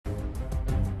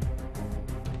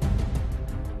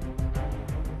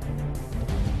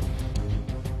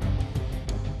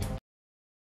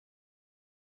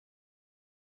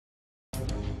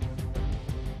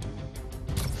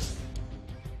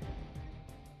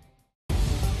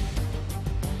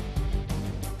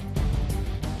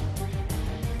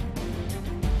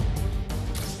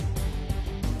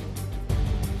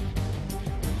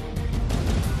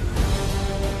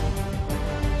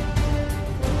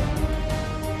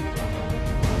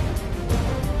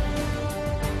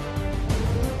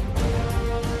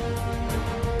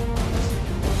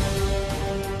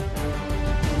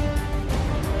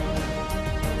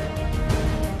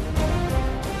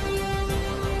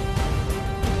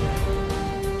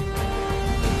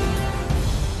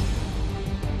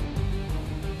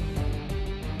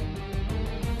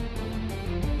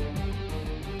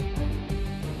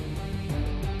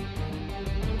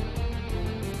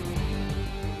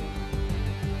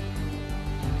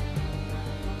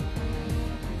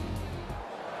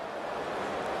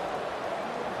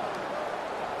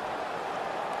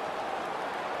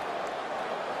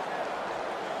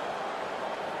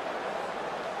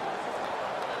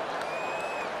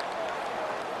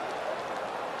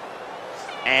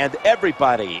And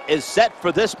everybody is set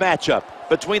for this matchup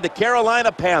between the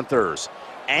Carolina Panthers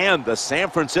and the San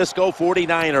Francisco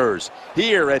 49ers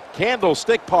here at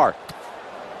Candlestick Park.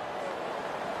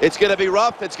 It's going to be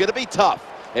rough. It's going to be tough.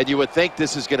 And you would think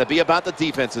this is going to be about the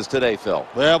defenses today, Phil.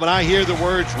 Well, when I hear the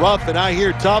words rough and I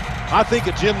hear tough, I think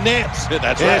of Jim Nantz.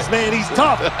 That's right. Yes, man, he's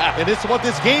tough. And this is what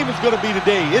this game is going to be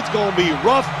today. It's going to be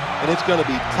rough, and it's going to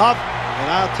be tough.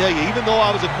 And I'll tell you, even though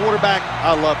I was a quarterback,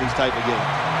 I love these type of games.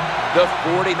 The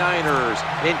 49ers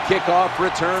in kickoff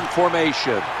return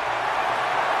formation.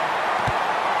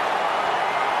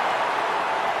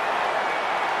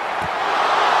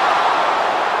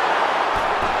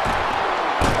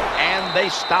 They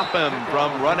stop him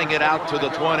from running it out to the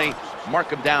 20,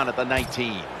 mark him down at the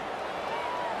 19.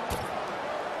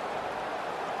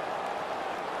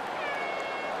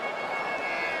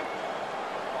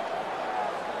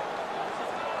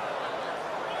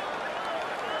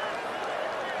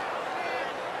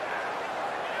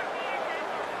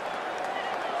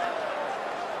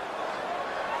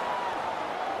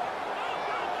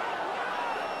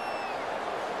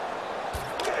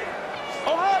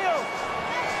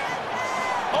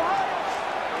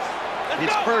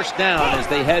 It's first down as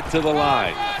they head to the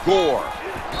line. Gore.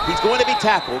 He's going to be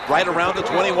tackled right around the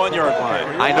 21-yard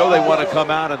line. I know they want to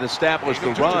come out and establish the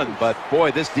run, but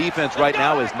boy, this defense right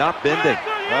now is not bending.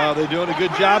 Well, they're doing a good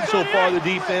job so far, the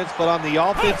defense, but on the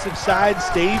offensive side,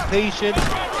 stay patient,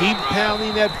 keep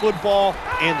pounding that football,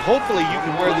 and hopefully you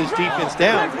can wear this defense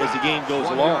down as the game goes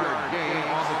along.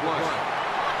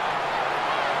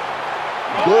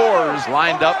 Gore's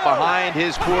lined up behind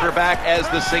his quarterback as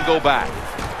the single back.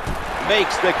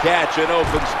 Makes the catch in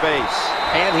open space.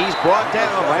 And he's brought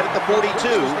down right at the 42.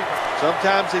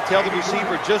 Sometimes they tell the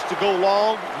receiver just to go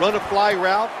long, run a fly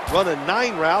route, run a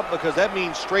 9 route, because that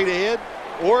means straight ahead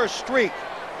or a streak.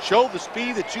 Show the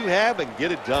speed that you have and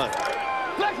get it done.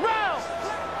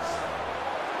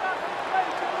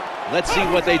 Let's see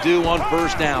what they do on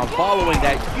first down following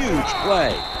that huge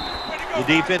play. The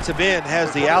defensive end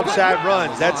has the outside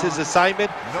runs. That's his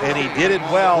assignment, and he did it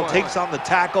well. Takes on the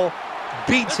tackle,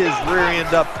 beats his rear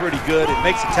end up pretty good, and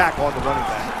makes a tackle on the running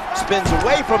back. Spins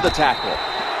away from the tackle.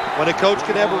 When a coach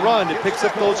can have a run that picks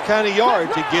up those kind of yards,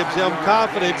 it gives them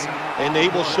confidence, and they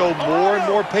will show more and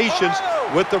more patience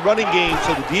with the running game.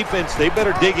 So the defense, they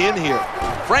better dig in here.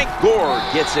 Frank Gore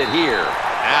gets it here.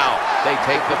 Now they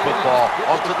take the football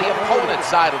onto the opponent's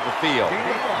side of the field.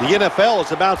 The NFL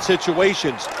is about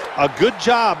situations. A good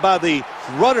job by the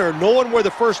runner knowing where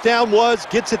the first down was,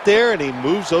 gets it there, and he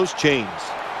moves those chains.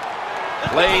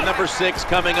 Play number 6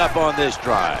 coming up on this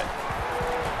drive.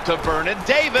 To Vernon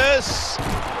Davis.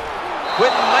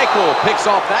 Quentin Michael picks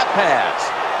off that pass.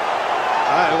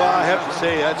 Well, I have to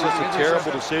say, that's just a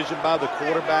terrible decision by the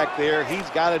quarterback there. He's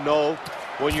got to know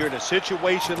when you're in a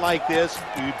situation like this,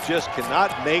 you just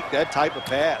cannot make that type of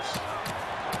pass.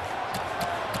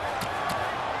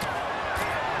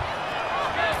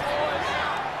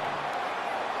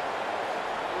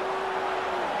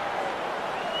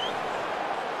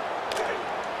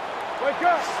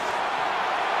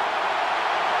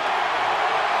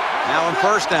 Now on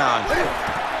first down,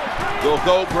 will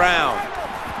go Brown.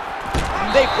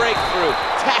 They break through,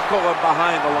 tackle him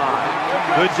behind the line.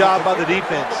 Good job by the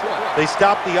defense. They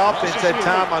stopped the offense that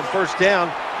time on first down.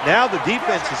 Now the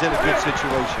defense is in a good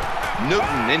situation.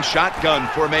 Newton in shotgun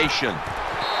formation.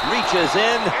 Reaches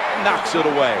in, knocks it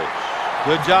away.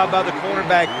 Good job by the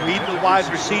cornerback, reading the wide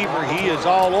receiver. He is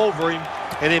all over him,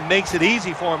 and it makes it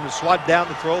easy for him to swat down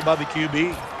the throw by the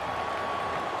QB.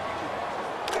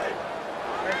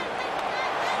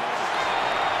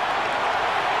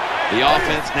 The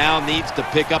offense now needs to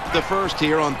pick up the first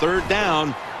here on third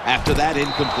down after that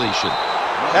incompletion.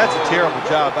 That's a terrible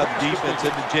job by the defense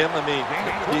in the gym. I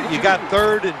mean, you got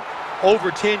third and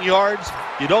over 10 yards.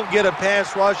 You don't get a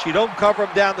pass rush. You don't cover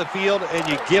them down the field, and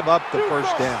you give up the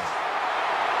first down.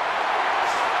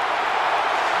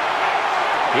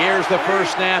 Here's the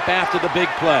first snap after the big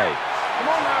play.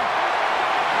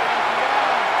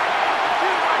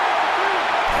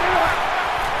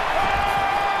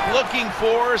 Looking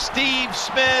for Steve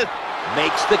Smith.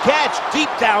 Makes the catch deep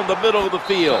down the middle of the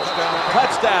field.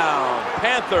 Touchdown,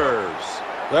 Panthers.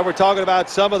 Well, we're talking about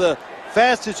some of the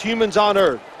fastest humans on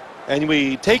earth. And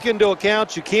we take into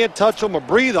account you can't touch them or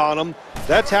breathe on them.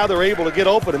 That's how they're able to get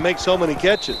open and make so many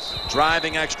catches.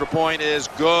 Driving extra point is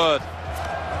good.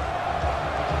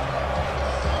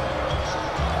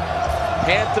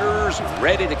 Panthers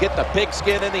ready to get the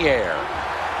pigskin in the air.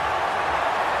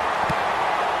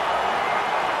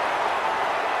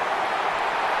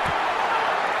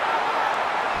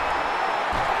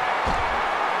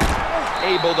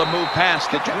 Able to move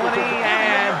past the 20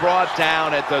 and brought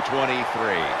down at the 23.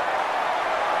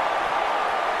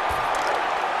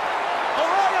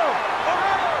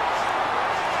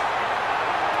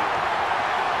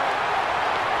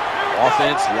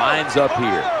 Offense lines up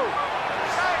here.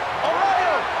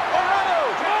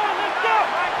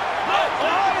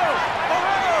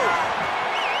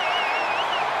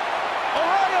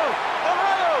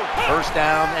 First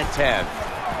down and 10.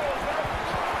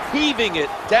 Heaving it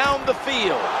down the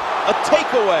field. A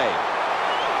takeaway.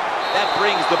 That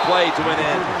brings the play to an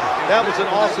end. That was an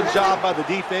awesome job by the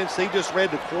defense. They just read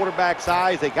the quarterback's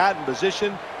eyes. They got in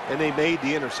position, and they made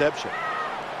the interception.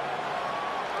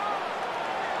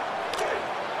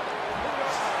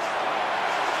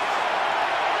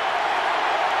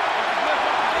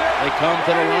 They come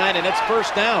to the line, and it's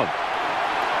first down.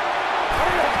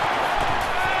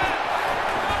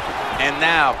 And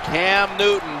now Cam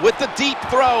Newton with the deep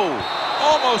throw.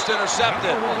 Almost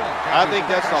intercepted. I think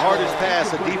that's the hardest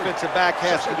pass a defensive back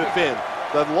has to defend.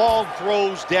 The long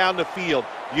throws down the field.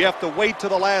 You have to wait till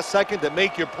the last second to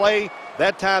make your play.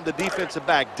 That time the defensive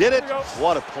back did it.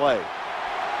 What a play.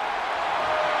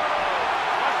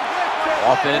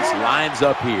 Offense lines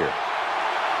up here.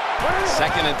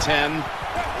 Second and 10.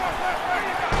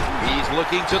 He's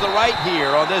looking to the right here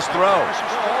on this throw.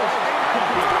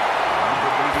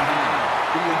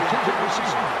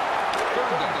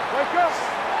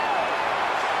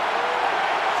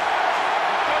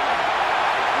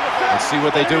 Let's see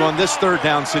what they do on this third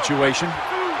down situation.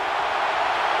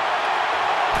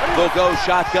 They'll go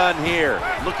shotgun here.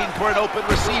 Looking for an open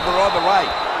receiver on the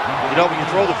right. You know, when you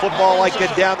throw the football like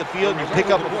that down the field, you pick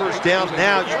up a first down.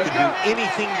 Now you can do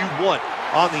anything you want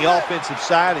on the offensive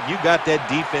side, and you got that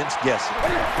defense guessing.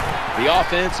 The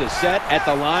offense is set at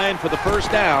the line for the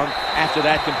first down after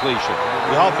that completion.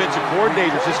 The offensive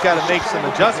coordinators just got to make some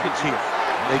adjustments here.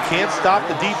 They can't stop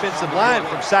the defensive line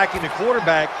from sacking the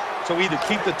quarterback, so either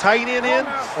keep the tight end in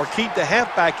or keep the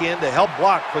halfback in to help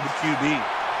block for the QB.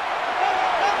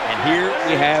 And here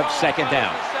we have second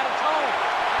down.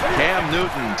 Cam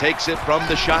Newton takes it from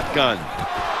the shotgun.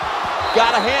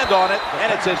 Got a hand on it,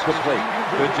 and it's incomplete.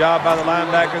 Good job by the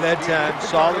linebacker that time.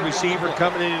 Saw the receiver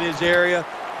coming in his area,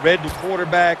 read the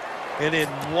quarterback, and in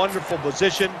wonderful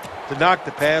position to knock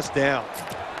the pass down.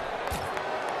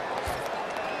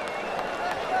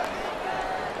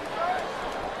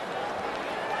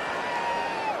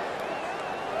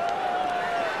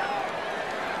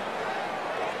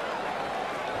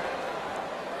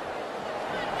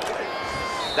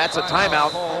 That's a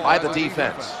timeout by the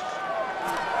defense.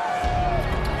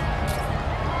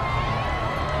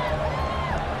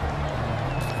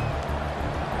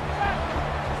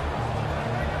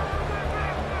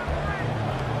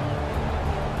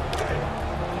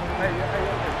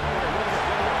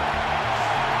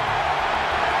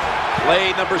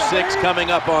 Play number 6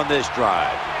 coming up on this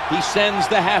drive. He sends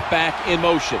the halfback in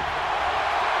motion.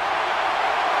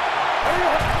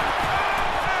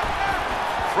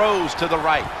 Throws to the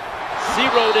right.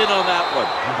 Zeroed in on that one.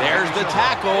 There's the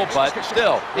tackle, but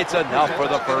still, it's enough for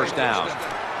the first down.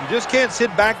 You just can't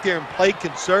sit back there and play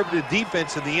conservative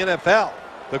defense in the NFL.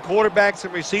 The quarterbacks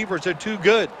and receivers are too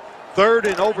good. Third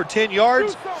and over 10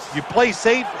 yards, you play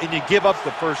safe and you give up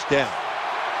the first down.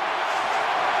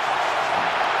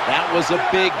 That was a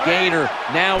big gainer.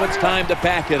 Now it's time to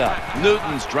back it up.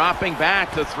 Newton's dropping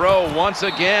back to throw once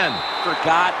again.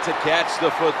 Forgot to catch the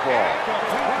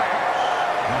football.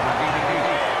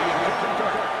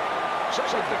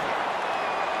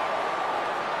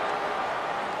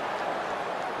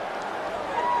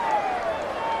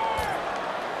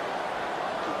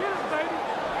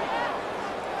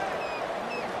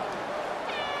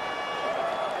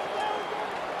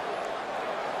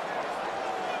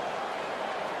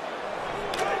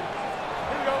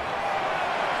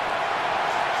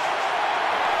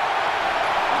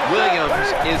 Williams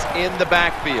is in the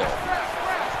backfield.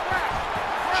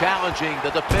 Challenging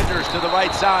the defenders to the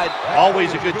right side.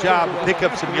 Always a good job to pick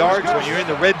up some yards when you're in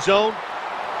the red zone.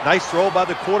 Nice throw by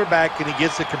the quarterback, and he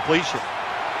gets the completion.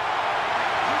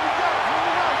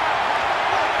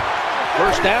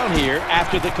 First down here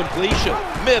after the completion.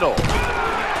 Middle.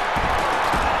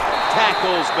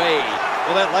 Tackles made.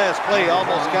 Well, that last play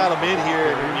almost got him in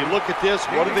here. And when you look at this,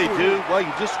 what do? Well,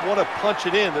 you just want to punch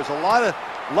it in. There's a lot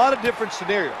of different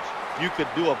scenarios. You could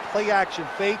do a play-action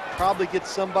fake, probably get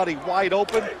somebody wide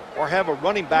open, or have a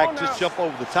running back just jump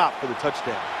over the top for the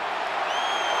touchdown.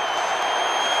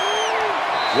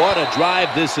 What a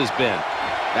drive this has been.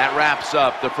 That wraps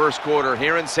up the first quarter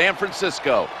here in San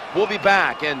Francisco. We'll be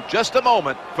back in just a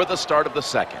moment for the start of the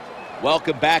second.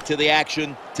 Welcome back to the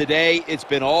action. Today, it's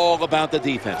been all about the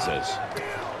defenses.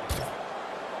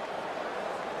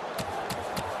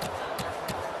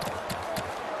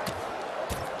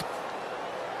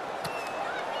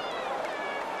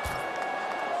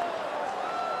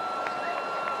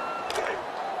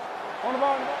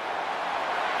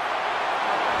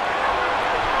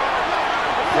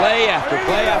 Play after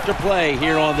play after play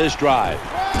here on this drive.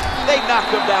 They knocked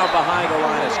him down behind the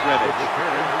line of scrimmage.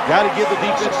 Got to give the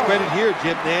defense credit here,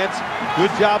 Jim Nantz.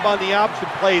 Good job on the option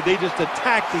play. They just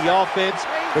attacked the offense.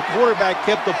 The quarterback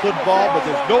kept the football, but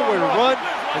there's nowhere to run,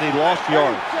 and he lost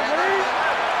yards.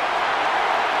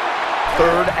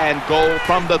 3rd and goal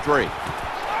from the 3.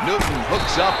 Newton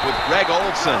hooks up with Greg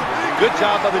Olson. Good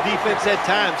job by the defense that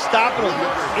time, stopping them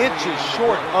inches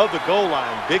short of the goal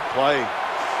line. Big play.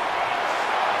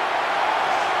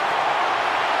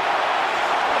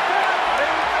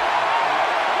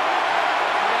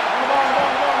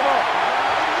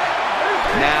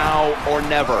 Now or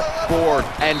never. 4th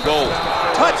and goal.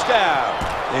 Touchdown.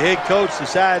 The head coach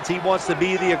decides he wants to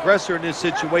be the aggressor in this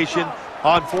situation.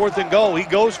 On 4th and goal, he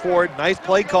goes for it. Nice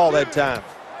play call that time.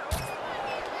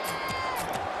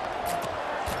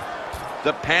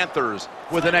 The Panthers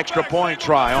with an extra point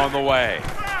try on the way.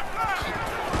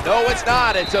 No, it's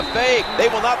not. It's a fake. They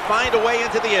will not find a way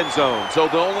into the end zone, so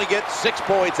they'll only get 6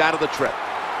 points out of the trip.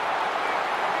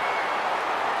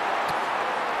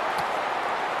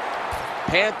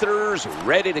 Panthers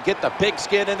ready to get the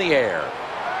pigskin in the air.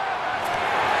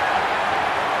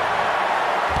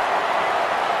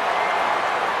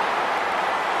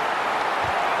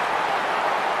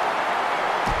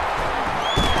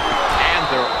 And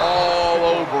they're all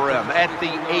over him at the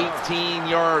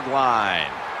 18-yard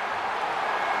line.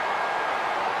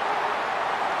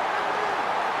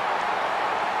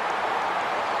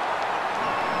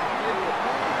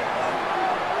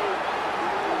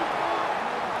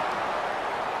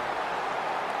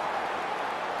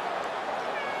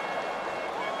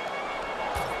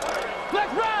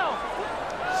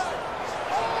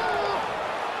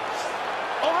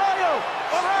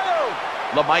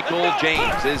 LaMichael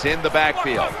James is in the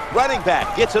backfield. Running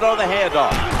back gets it on the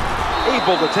handoff.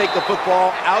 Able to take the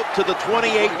football out to the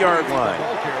 28-yard line.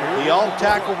 The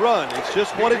all-tackle run, it's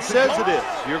just what it says it is.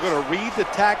 You're going to read the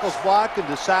tackle's block and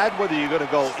decide whether you're going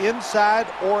to go inside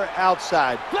or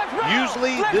outside.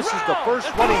 Usually, this is the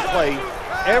first running play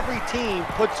every team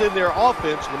puts in their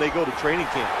offense when they go to training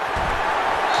camp.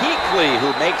 Kuechly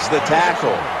who makes the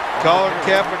tackle. Colin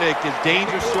Kaepernick is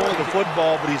dangerous throwing the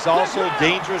football, but he's also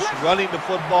dangerous running the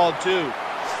football too.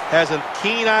 Has a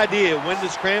keen idea when to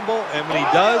scramble, and when he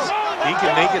does, he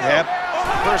can make it happen.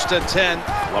 1st and 10.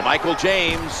 LaMichael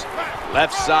James,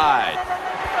 left side.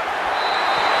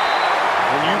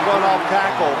 When you run off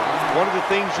tackle, one of the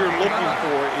things you're looking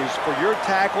for is for your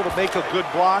tackle to make a good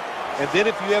block, and then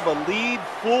if you have a lead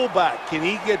fullback, can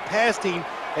he get past him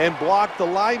and block the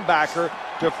linebacker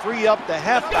to free up the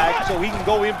halfback so he can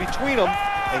go in between them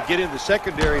and get in the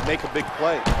secondary and make a big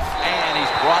play. And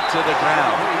he's brought to the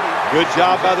ground. Good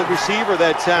job by the receiver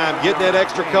that time, getting that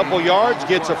extra couple yards,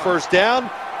 gets a 1st down.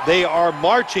 They are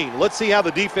marching. Let's see how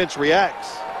the defense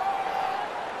reacts.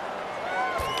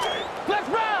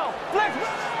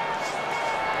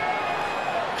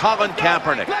 Colin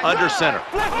Kaepernick under center.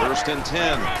 1st and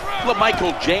 10.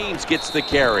 LaMichael James gets the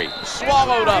carry.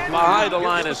 Swallowed up behind the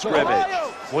line of scrimmage.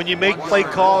 When you make play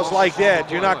calls like that,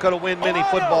 you're not going to win many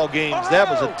football games. That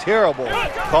was a terrible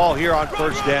call here on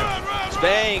 1st down.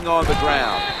 Staying on the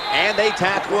ground. And they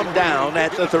tackle him down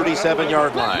at the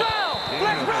 37-yard line.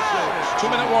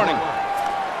 2-minute warning.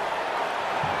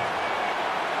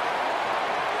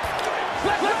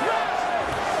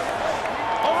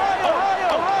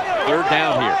 Third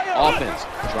down here. Offense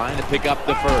trying to pick up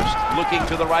the 1st. Looking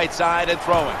to the right side and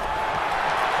throwing.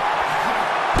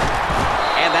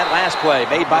 And that last play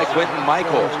made by Quentin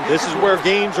Michaels. This is where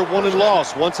games are won and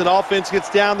lost. Once an offense gets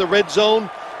down the red zone,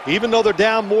 even though they're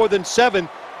down more than 7,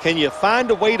 can you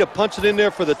find a way to punch it in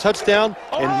there for the touchdown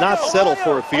and not settle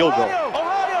for a field goal?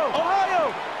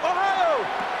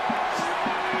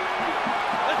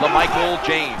 LaMichael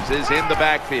James is in the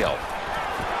backfield.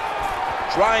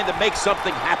 Trying to make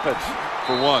something happen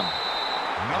for one.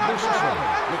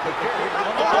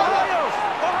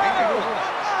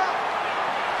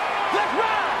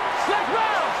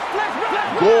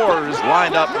 Gore's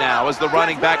lined up now as the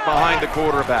running back behind the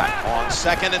quarterback. On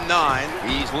 2nd and 9,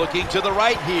 he's looking to the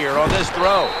right here on this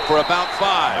throw for about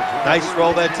 5. Nice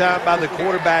throw that time by the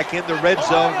quarterback in the red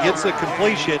zone, gets the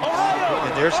completion.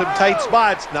 And there's some tight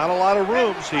spots, not a lot of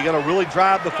room, so you got to really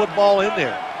drive the football in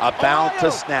there. About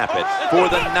to snap it for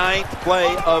the 9th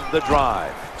play of the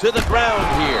drive. To the ground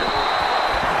here.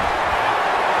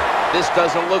 This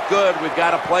doesn't look good. We've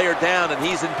got a player down, and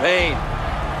he's in pain.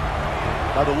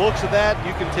 By the looks of that,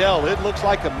 you can tell it looks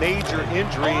like a major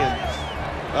injury, and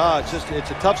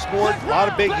it's a tough sport, a lot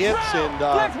of big hits, and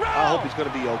I hope he's going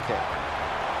to be okay.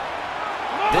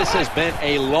 This has been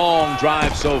a long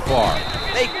drive so far.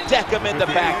 They deck him in the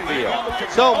backfield.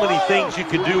 So many things you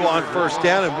can do on first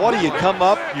down, and what do you come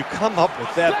up? You come up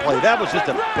with that play. That was just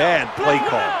a bad play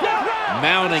call.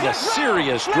 Mounting a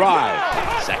serious drive.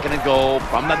 2nd and goal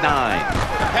from the 9.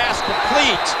 The pass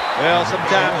complete. Well,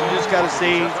 sometimes you just got to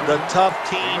say the tough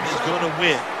team is going to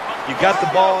win. You got the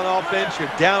ball on offense.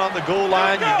 You're down on the goal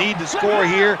line. You need to score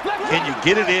here. Can you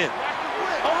get it in?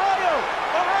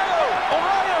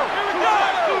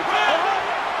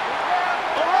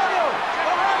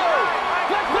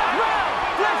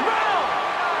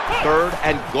 Third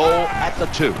and goal at the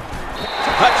 2.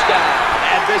 Touchdown.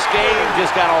 And this game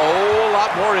just got a whole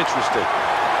lot more interesting.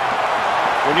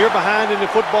 When you're behind in the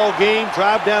football game,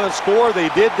 drive down and score. They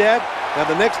did that. Now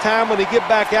the next time when they get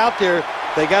back out there,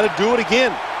 they got to do it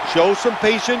again. Show some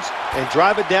patience and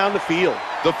drive it down the field.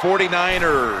 The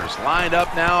 49ers lined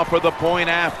up now for the point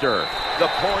after.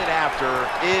 The point after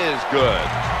is good.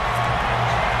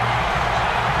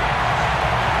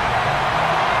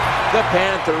 The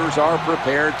Panthers are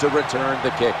prepared to return the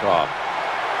kickoff.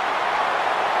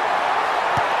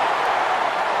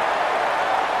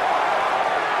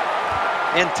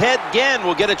 And Ted Ginn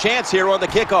will get a chance here on the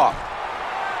kickoff.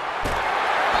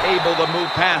 Able to move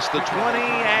past the 20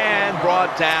 and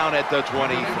brought down at the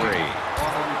 23.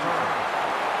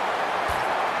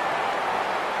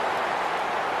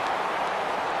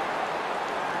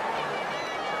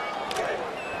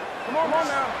 Come on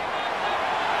now.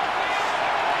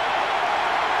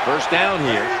 First down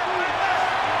here.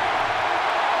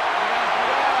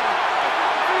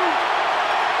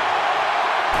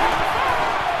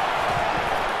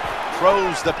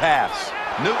 Throws the pass.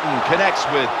 Newton connects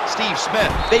with Steve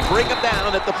Smith. They bring him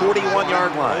down at the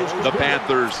 41-yard line. The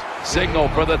Panthers signal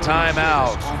for the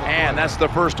timeout, and that's the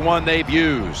first one they've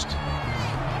used.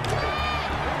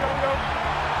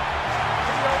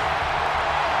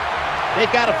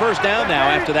 They've got a first down now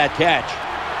after that catch.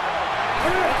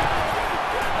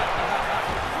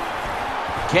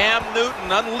 Cam Newton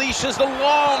unleashes the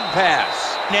long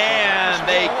pass, and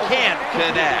they can't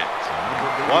connect.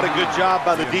 What a good job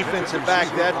by the defensive back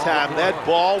that time. That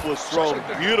ball was thrown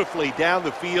beautifully down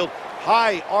the field.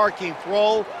 High arcing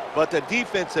throw, but the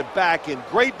defensive back in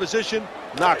great position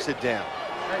knocks it down.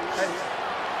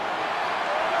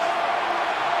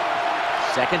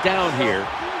 Second down here.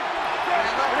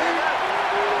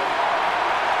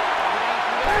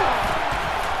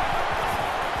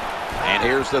 And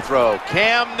here's the throw.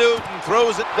 Cam Newton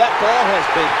throws it. That ball has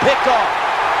been picked off.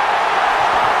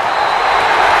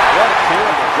 What a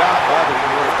terrible job by the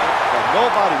quarterback. When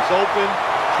nobody's open,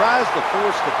 tries to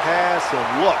force the pass, and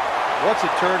look, what's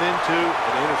it turned into?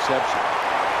 An interception.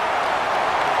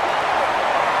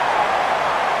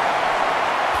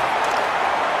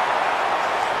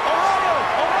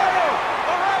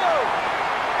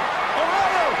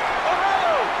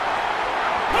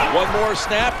 One more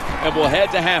snap, and we'll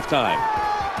head to halftime.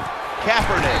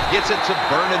 Kaepernick gets it to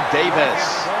Vernon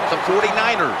Davis. The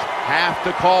 49ers have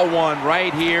to call one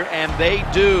right here, and they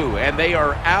do, and they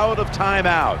are out of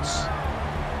timeouts.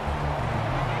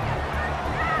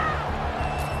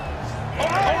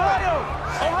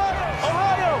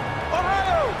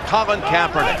 Colin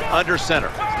Kaepernick under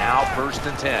center. Now 1st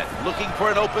and 10. Looking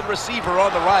for an open receiver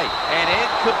on the right. An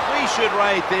incompletion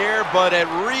right there, but it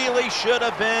really should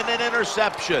have been an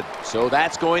interception. So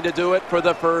that's going to do it for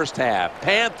the first half.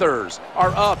 Panthers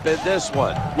are up in this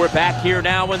one. We're back here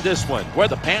now in this one, where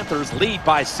the Panthers lead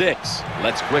by 6.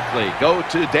 Let's quickly go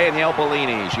to Danielle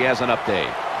Bellini. She has an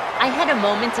update. I had a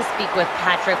moment to speak with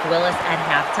Patrick Willis at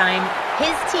halftime.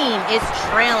 His team is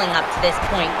trailing up to this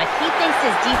point, but he thinks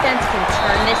his defense can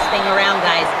turn this thing around,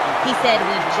 guys. He said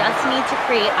we just need to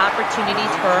create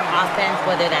opportunities for our offense,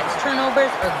 whether that's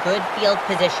turnovers or good field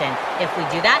position. If we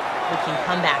do that, we can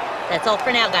come back. That's all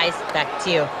for now, guys. Back to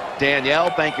you.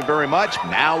 Danielle, thank you very much.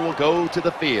 Now we'll go to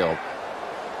the field.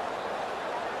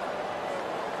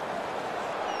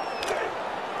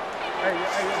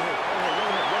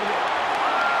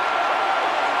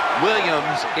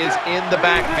 Williams is in the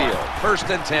backfield. 1st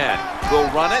and 10. We'll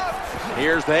run it.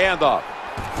 Here's the handoff.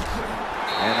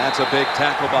 And that's a big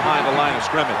tackle behind the line of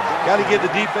scrimmage. Got to give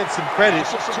the defense some credit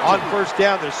on first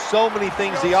down. There's so many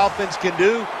things the offense can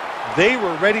do. They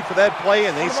were ready for that play,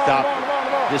 and they stopped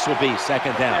it. This will be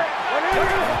 2nd down.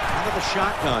 Out of the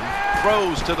shotgun.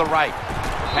 Throws to the right.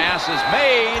 Pass is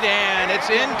made, and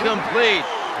it's incomplete.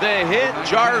 The hit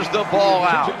jars the ball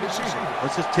out.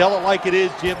 Let's just tell it like it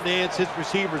is, Jim Nance. His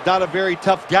receiver's not a very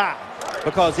tough guy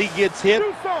because he gets hit.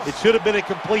 It should have been a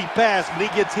complete pass, but he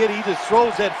gets hit. He just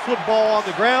throws that football on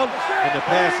the ground, and the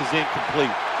pass is incomplete.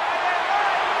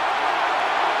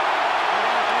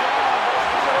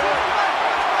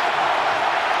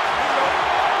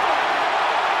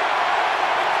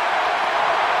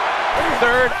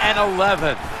 3rd and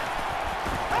 11.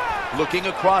 Looking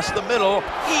across the middle.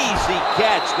 Easy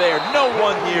catch there. No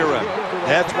one near him.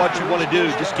 That's what you want to do.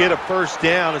 Just get a first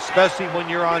down, especially when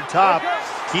you're on top.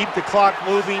 Keep the clock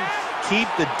moving. Keep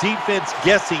the defense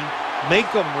guessing. Make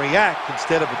them react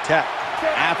instead of attack.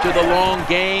 After the long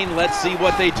gain, let's see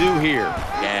what they do here.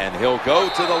 And he'll go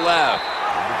to the left.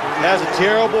 That's a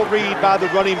terrible read by the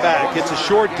running back. It's a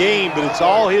short game, but it's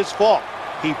all his fault.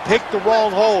 He picked the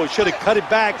wrong hole. He should have cut it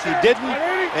back. He didn't,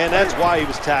 and that's why he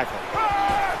was tackled.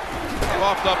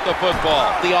 Coughed up the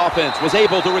football. The offense was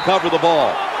able to recover the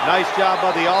ball. Nice job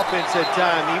by the offense that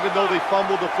time, even though they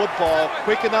fumbled the football,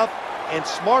 quick enough and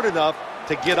smart enough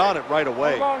to get on it right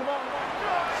away.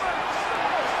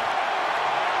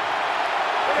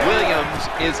 Williams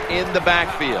is in the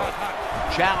backfield,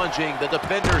 challenging the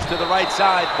defenders to the right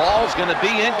side. Ball's going to be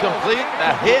incomplete.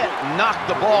 A hit knocked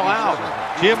the ball out.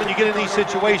 Jim, when you get in these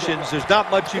situations, there's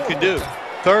not much you can do.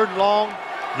 3rd and long,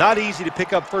 not easy to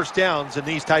pick up first downs in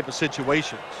these type of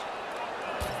situations.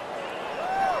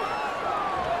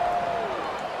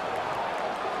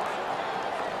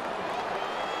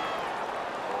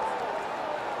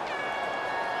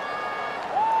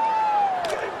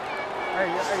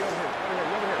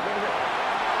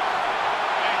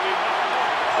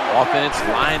 Offense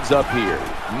lines up here.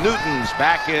 Newton's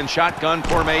back in shotgun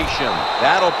formation.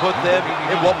 That'll put them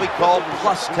in what we call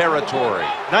plus territory.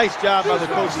 Nice job by the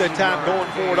coach that time going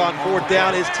forward on 4th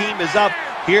down. His team is up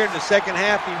here in the second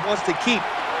half. He wants to keep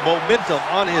momentum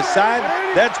on his side.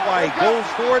 That's why he goes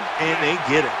for it, and they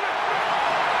get it.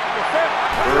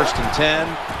 1st and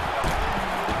 10.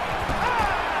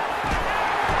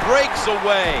 Breaks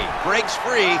away, breaks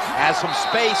free, has some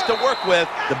space to work with.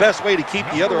 The best way to keep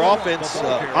the other offense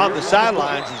on the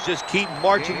sidelines is just keep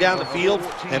marching down the field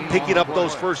and picking up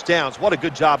those first downs. What a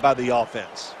good job by the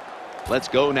offense. Let's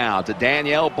go now to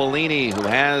Danielle Bellini, who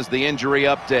has the injury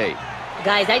update.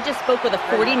 Guys, I just spoke with a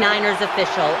 49ers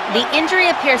official. The injury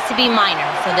appears to be minor,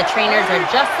 so the trainers are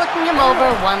just looking him over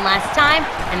one last time,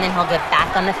 and then he'll get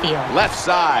back on the field. Left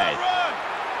side.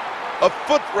 A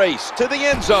foot race to the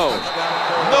end zone.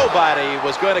 Nobody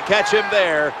was going to catch him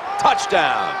there.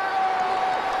 Touchdown.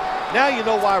 Now you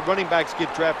know why running backs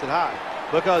get drafted high.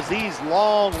 Because these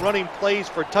long running plays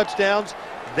for touchdowns,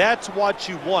 that's what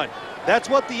you want. That's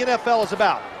what the NFL is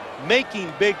about.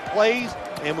 Making big plays,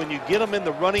 and when you get them in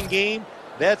the running game,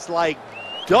 that's like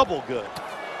double good.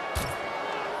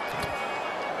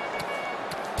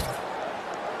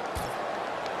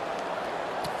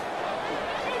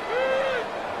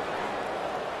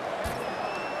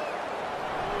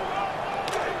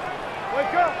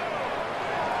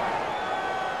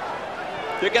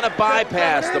 They're going to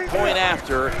bypass the point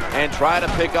after and try to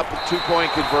pick up a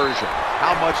 2-point conversion.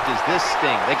 How much does this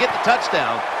sting? They get the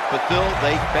touchdown, but still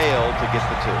they fail to get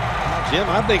the 2. Jim,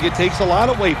 I think it takes a lot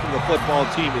away from the football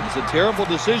team. It's a terrible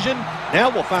decision.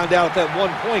 Now we'll find out if that 1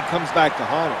 point comes back to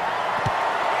haunt them.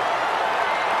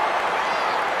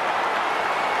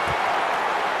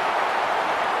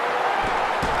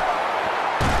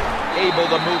 Able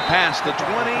to move past the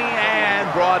 20 and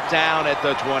brought down at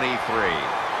the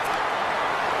 23.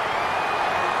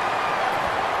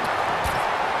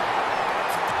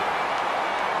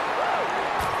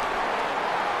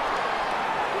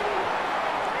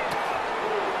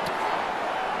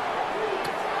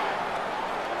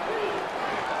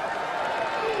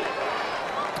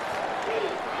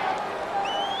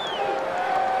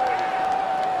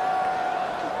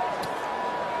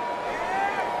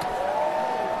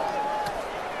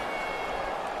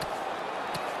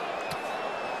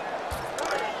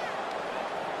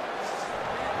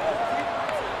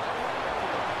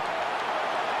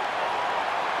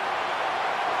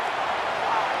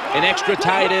 An extra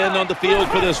tight end on the field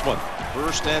for this one.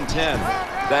 1st and 10.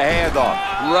 The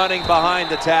handoff, running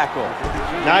behind the tackle.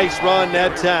 Nice run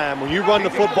that time. When you run the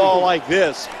football like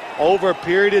this, over a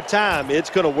period of time, it's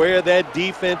going to wear that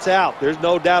defense out. There's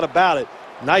no doubt about it.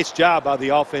 Nice job by the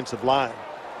offensive line.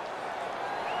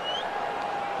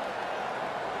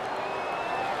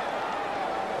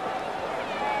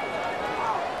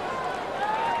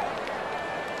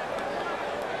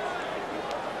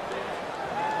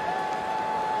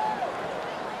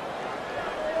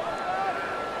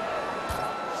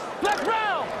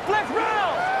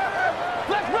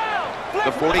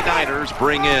 The 49ers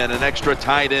bring in an extra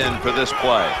tight end for this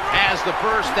play. Has the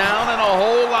first down and a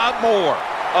whole lot more.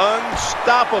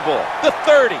 Unstoppable. The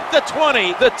 30, the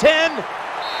 20, the 10.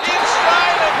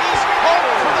 Inside, and he's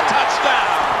home for the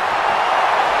touchdown.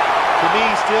 To me,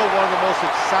 still one of the most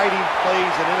exciting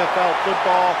plays in NFL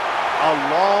football. A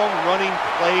long running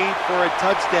play for a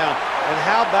touchdown. And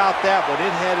how about that one?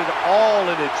 It had it all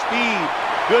in its speed.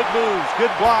 Good moves,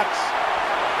 good blocks.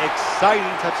 Exciting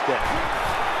touchdown.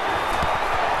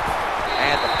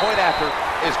 And the point after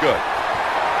is good.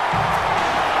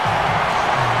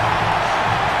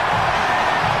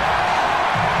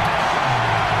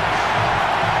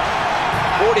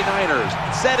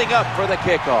 '49ers setting up for the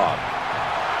kickoff.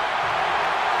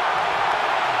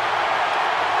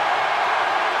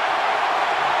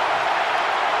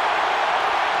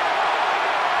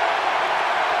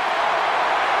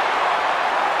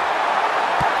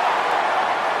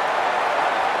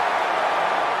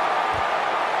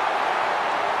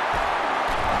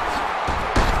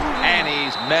 And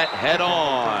he's met head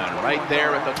on right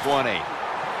there at the 20.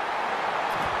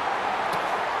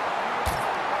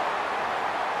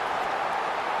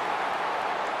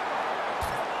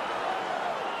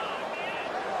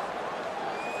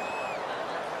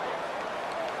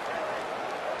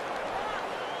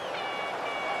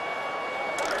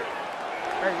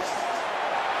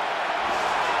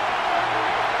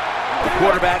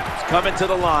 Quarterback is coming to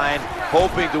the line,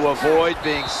 hoping to avoid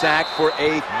being sacked for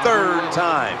a third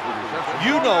time.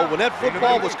 You know, when that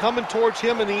football was coming towards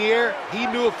him in the air, he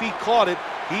knew if he caught it,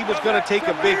 he was going to take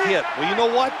a big hit. Well, you know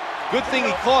what? Good thing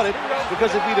he caught it, because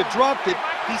if he'd have dropped it,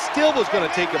 he still was going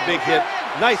to take a big hit.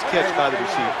 Nice catch by the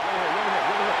receiver.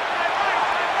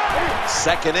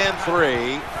 2nd and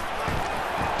 3.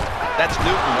 That's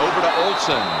Newton over to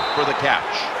Olsen for the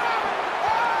catch.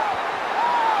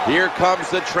 Here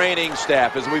comes the training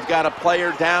staff as we've got a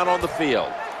player down on the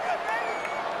field.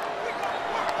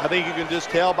 I think you can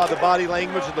just tell by the body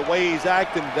language and the way he's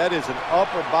acting, that is an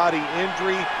upper body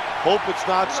injury. Hope it's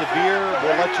not severe.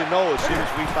 We'll let you know as soon as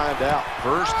we find out.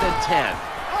 1st and 10.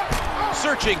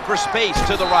 Searching for space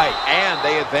to the right, and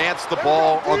they advance the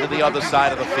ball onto the other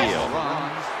side of the field.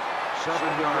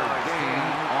 7-yard gain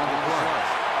on the play.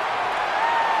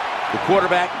 The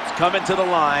quarterback is coming to the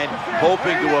line,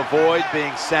 hoping to avoid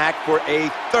being sacked for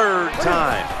a third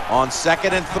time. On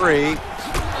 2nd and 3,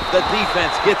 the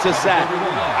defense gets a sack.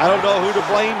 I don't know who to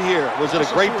blame here. Was it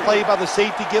a great play by the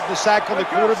safety getting the sack on the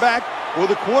quarterback, or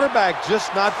the quarterback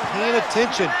just not paying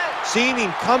attention, seeing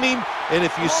him coming, and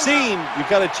if you see him, you've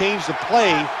got to change the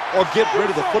play or get rid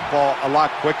of the football a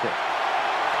lot quicker.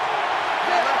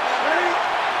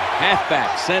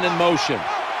 Halfback sent in motion.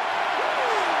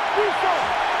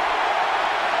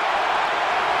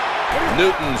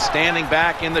 Newton standing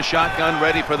back in the shotgun,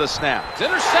 ready for the snap. It's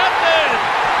intercepted!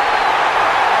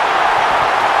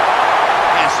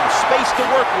 Has some space to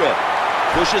work with.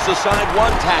 Pushes aside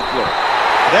one tackler.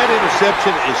 That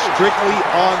interception is strictly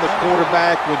on the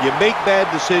quarterback. When you make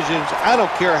bad decisions, I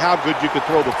don't care how good you could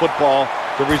throw the football.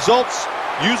 The results,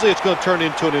 usually it's going to turn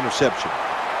into an interception.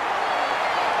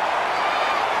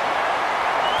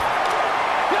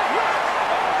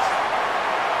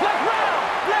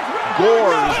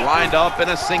 Gore's lined up in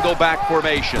a single back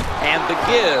formation. And the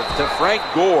give to Frank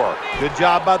Gore. Good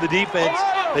job by the defense.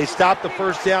 They stopped the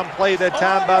first down play that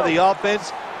time by the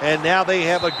offense, and now they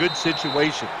have a good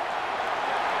situation.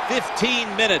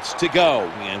 15 minutes to go,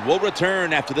 and we'll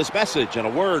return after this message and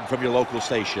a word from your local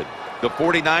station. The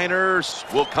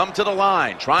 49ers will come to the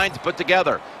line, trying to put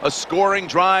together a scoring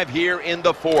drive here in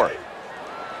the 4th.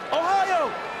 Ohio!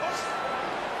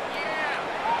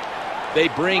 They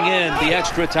bring in the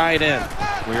extra tight end.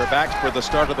 We are back for the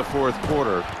start of the 4th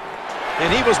quarter.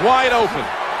 And he was wide open.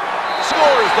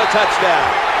 Scores the touchdown.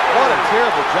 What a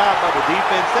terrible job by the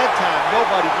defense. That time,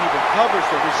 nobody even covers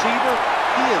the receiver.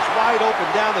 He is wide open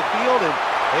down the field, and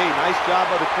hey, nice job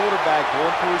by the quarterback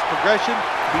going through his progression.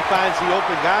 He finds the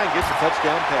open guy and gets a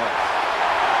touchdown pass.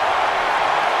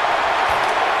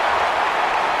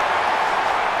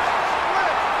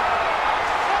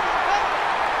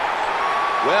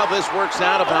 Well, this works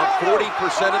out about 40%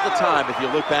 of the time if you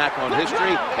look back on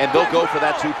history, and they'll go for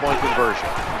that two-point conversion.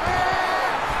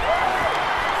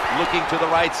 Looking to the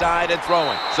right side and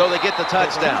throwing. So they get the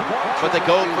touchdown, but they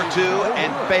go for 2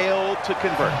 and fail to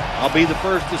convert. I'll be the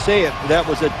first to say it. That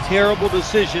was a terrible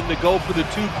decision to go for the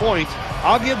 2 points.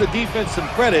 I'll give the defense some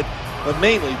credit, but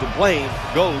mainly the blame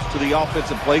goes to the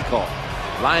offensive play call.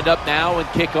 Lined up now in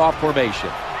kickoff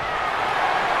formation.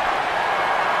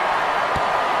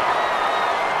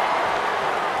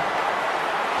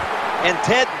 And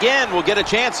Ted Ginn will get a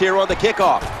chance here on the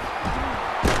kickoff.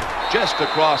 Just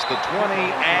across the 20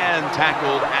 and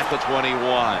tackled at the 21.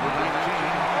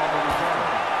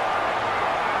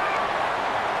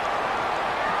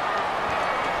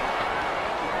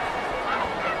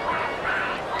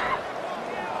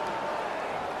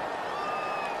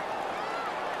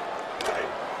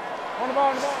 On the ball,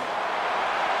 on the ball.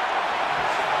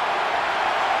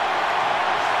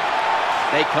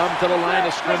 They They come to the line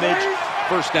of scrimmage.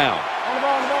 First down.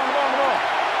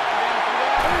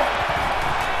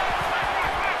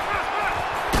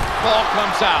 Ball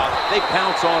comes out. They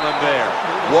pounce on him there.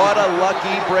 What a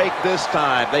lucky break this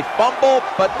time. They fumble,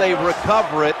 but they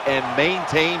recover it and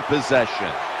maintain possession.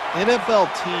 NFL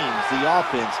teams, the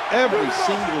offense, every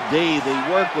single day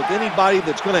they work with anybody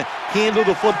that's going to handle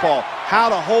the football. How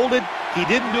to hold it, he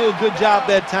didn't do a good job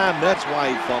that time. That's why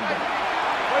he fumbled.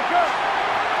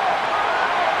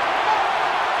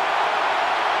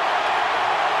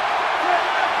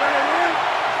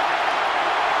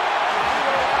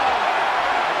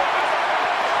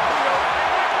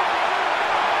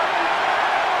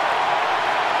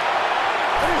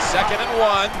 Second and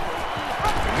 1.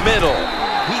 Middle.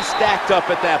 He stacked up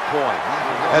at that point.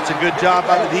 That's a good job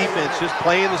by the defense, just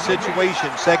playing the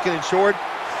situation. Second and short.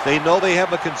 They know they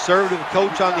have a conservative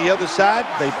coach on the other side.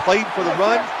 They played for the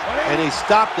run, and they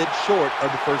stopped it short of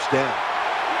the first down.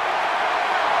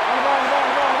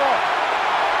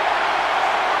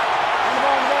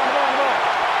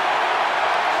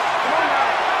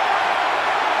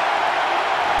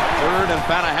 Third and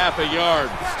about a half a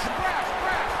yard.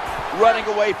 Running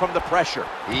away from the pressure.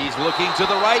 He's looking to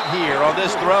the right here on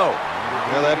this throw.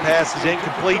 Well, that pass is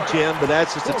incomplete, Jim, but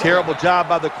that's just a terrible job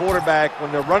by the quarterback.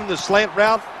 When they're running the slant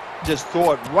route, just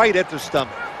throw it right at their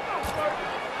stomach.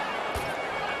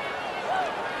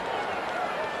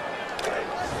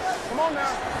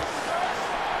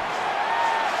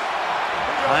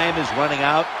 Time is running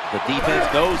out. The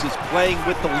defense knows it's playing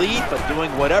with the lead, but doing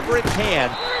whatever it can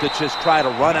to just try to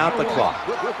run out the clock.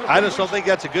 I just don't think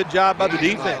that's a good job by the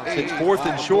defense. It's fourth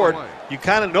and short. You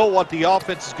kind of know what the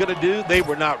offense is going to do. They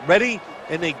were not ready,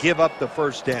 and they give up the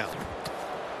first down.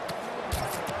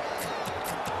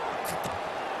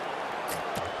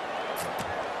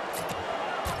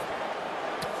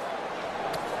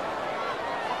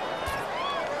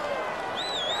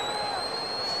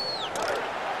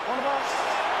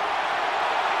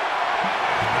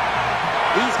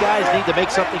 These guys need to make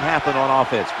something happen on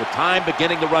offense with time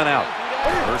beginning to run out.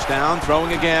 First down,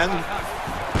 throwing again.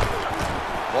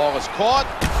 Ball is caught,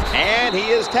 and he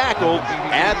is tackled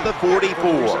at the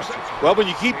 44. Well, when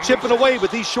you keep chipping away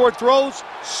with these short throws,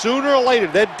 sooner or later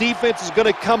that defense is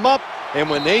going to come up, and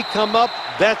when they come up,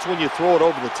 that's when you throw it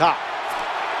over the top.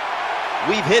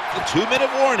 We've hit the 2-minute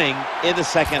warning in the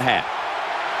second half.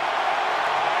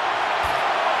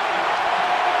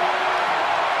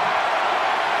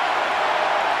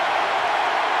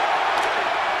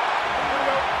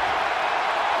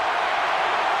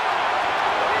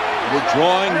 We're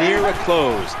drawing near a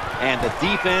close, and the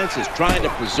defense is trying to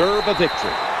preserve a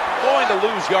victory. Going to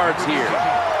lose yards here.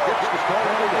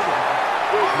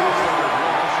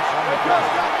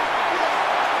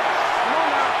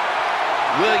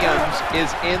 Williams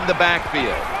is in the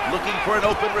backfield, looking for an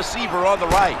open receiver on the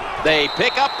right. They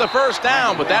pick up the first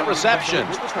down with that reception.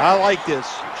 I like this.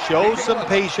 Show some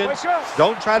patience.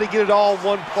 Don't try to get it all in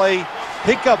one play.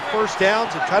 Pick up first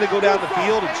downs and try to go down the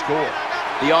field and score.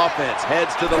 The offense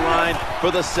heads to the line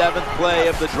for the 7th play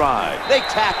of the drive. They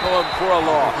tackle him for a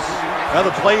loss. Now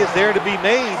the play is there to be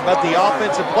made, but the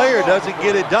offensive player doesn't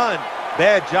get it done.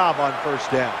 Bad job on first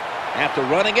down. After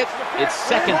running it, it's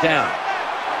second down.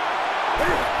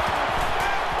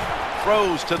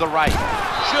 Throws to the right.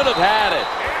 Should have had it.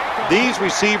 These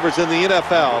receivers in the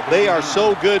NFL, they are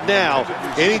so good now.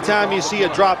 Anytime you see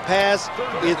a drop pass,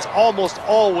 it's almost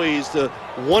always the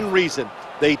one reason.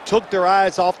 They took their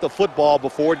eyes off the football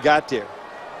before it got there.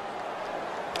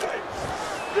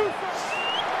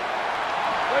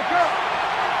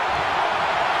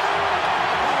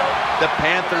 The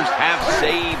Panthers have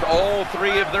saved all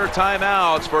 3 of their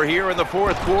timeouts for here in the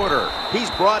fourth quarter.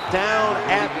 He's brought down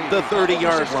at the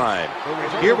 30-yard line.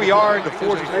 Here we are in the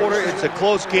fourth quarter. It's a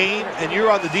close game, and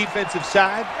you're on the defensive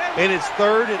side, and it's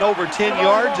third and over 10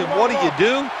 yards. And what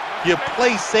do? You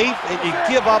play safe, and you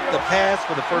give up the pass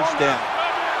for the first down.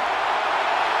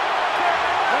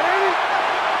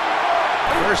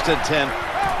 First and 10.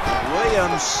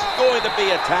 Williams going to be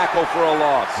a tackle for a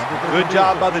loss. Good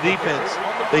job by the defense.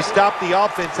 They stopped the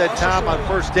offense that time on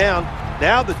first down.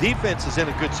 Now the defense is in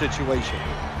a good situation.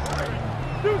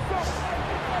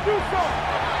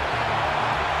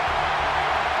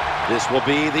 This will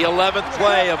be the 11th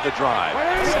play of the drive.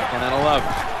 Second and 11.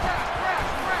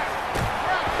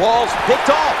 Ball's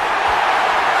picked off.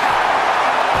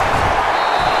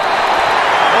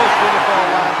 Most NFL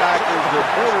linebackers,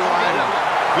 they're borderline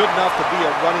good enough to be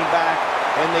a running back,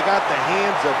 and they got the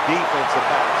hands of defensive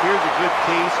backs. Here's a good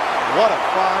case. What a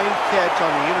fine catch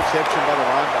on the interception by the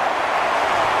linebacker.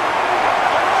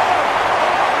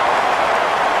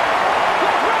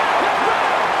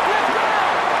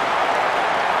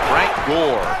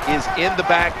 Gore is in the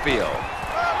backfield.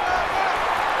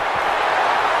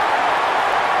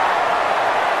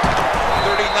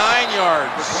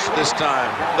 Yards this time.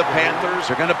 The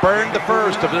Panthers are going to burn the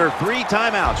first of their 3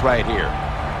 timeouts right here.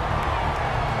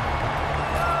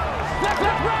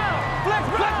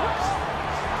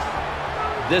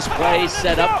 This play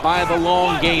set up by the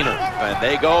long gainer. And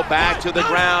they go back to the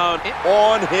ground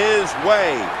On his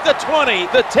way. The 20,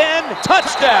 the 10,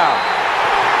 touchdown.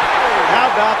 How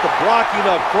about the blocking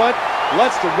up front?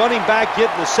 Lets the running back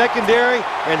get in the secondary,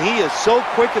 and he is so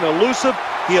quick and elusive.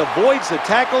 He avoids the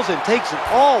tackles and takes it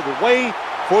all the way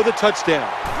for the touchdown.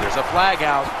 There's a flag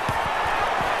out.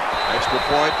 Extra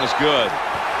point was good.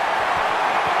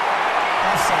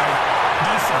 Offside.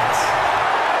 Defense.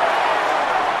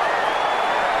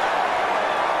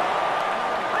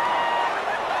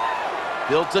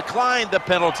 He'll decline the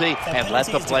penalty and let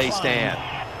the play stand.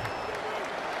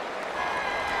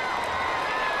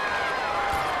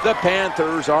 The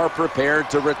Panthers are prepared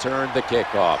to return the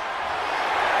kickoff.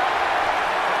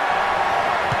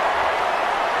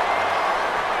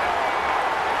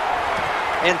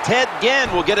 And Ted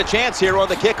Ginn will get a chance here on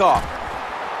the kickoff.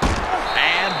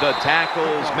 And the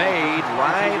tackle's made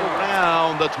right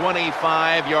around the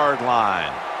 25-yard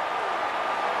line.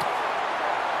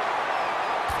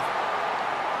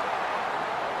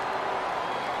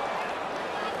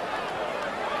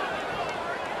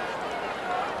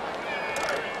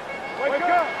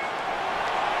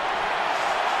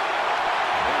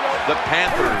 The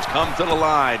Panthers come to the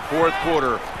line, 4th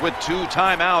quarter, with 2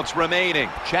 timeouts remaining.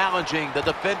 Challenging the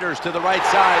defenders to the right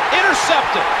side.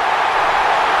 Intercepted.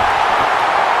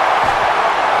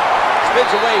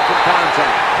 Spins away from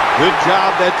contact. Good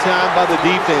job that time by the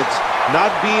defense.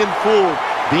 Not being fooled,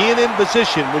 being in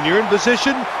position. When you're in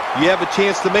position, you have a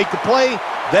chance to make the play.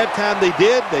 That time they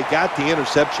did. They got the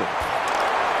interception.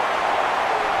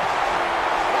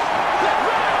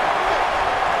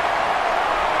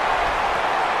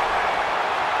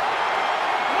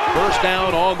 First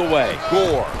down on the way.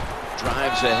 Gore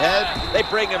drives ahead. They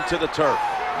bring him to the turf.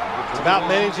 It's about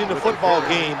managing the football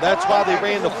game. That's why they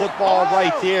ran the football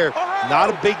right there. Not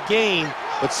a big gain,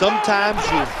 but sometimes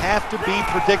you have to be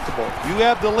predictable. You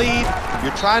have the lead.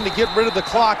 You're trying to get rid of the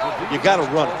clock. You got to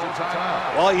run it.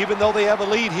 Well, even though they have a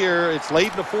lead here, it's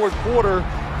late in the 4th quarter.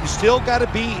 You still got to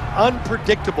be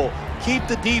unpredictable. Keep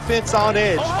the defense on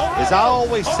edge. As I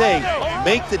always say,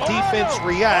 make the defense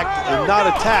react and not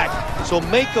attack. So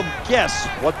make them guess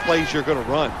what plays you're going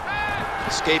to run.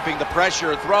 Escaping the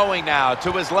pressure, throwing now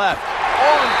to his left.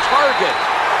 On target.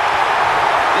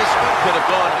 This one could have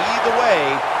gone either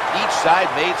way. Each side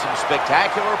made some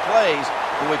spectacular plays,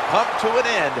 but we've come to an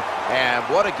end, and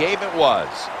what a game it was.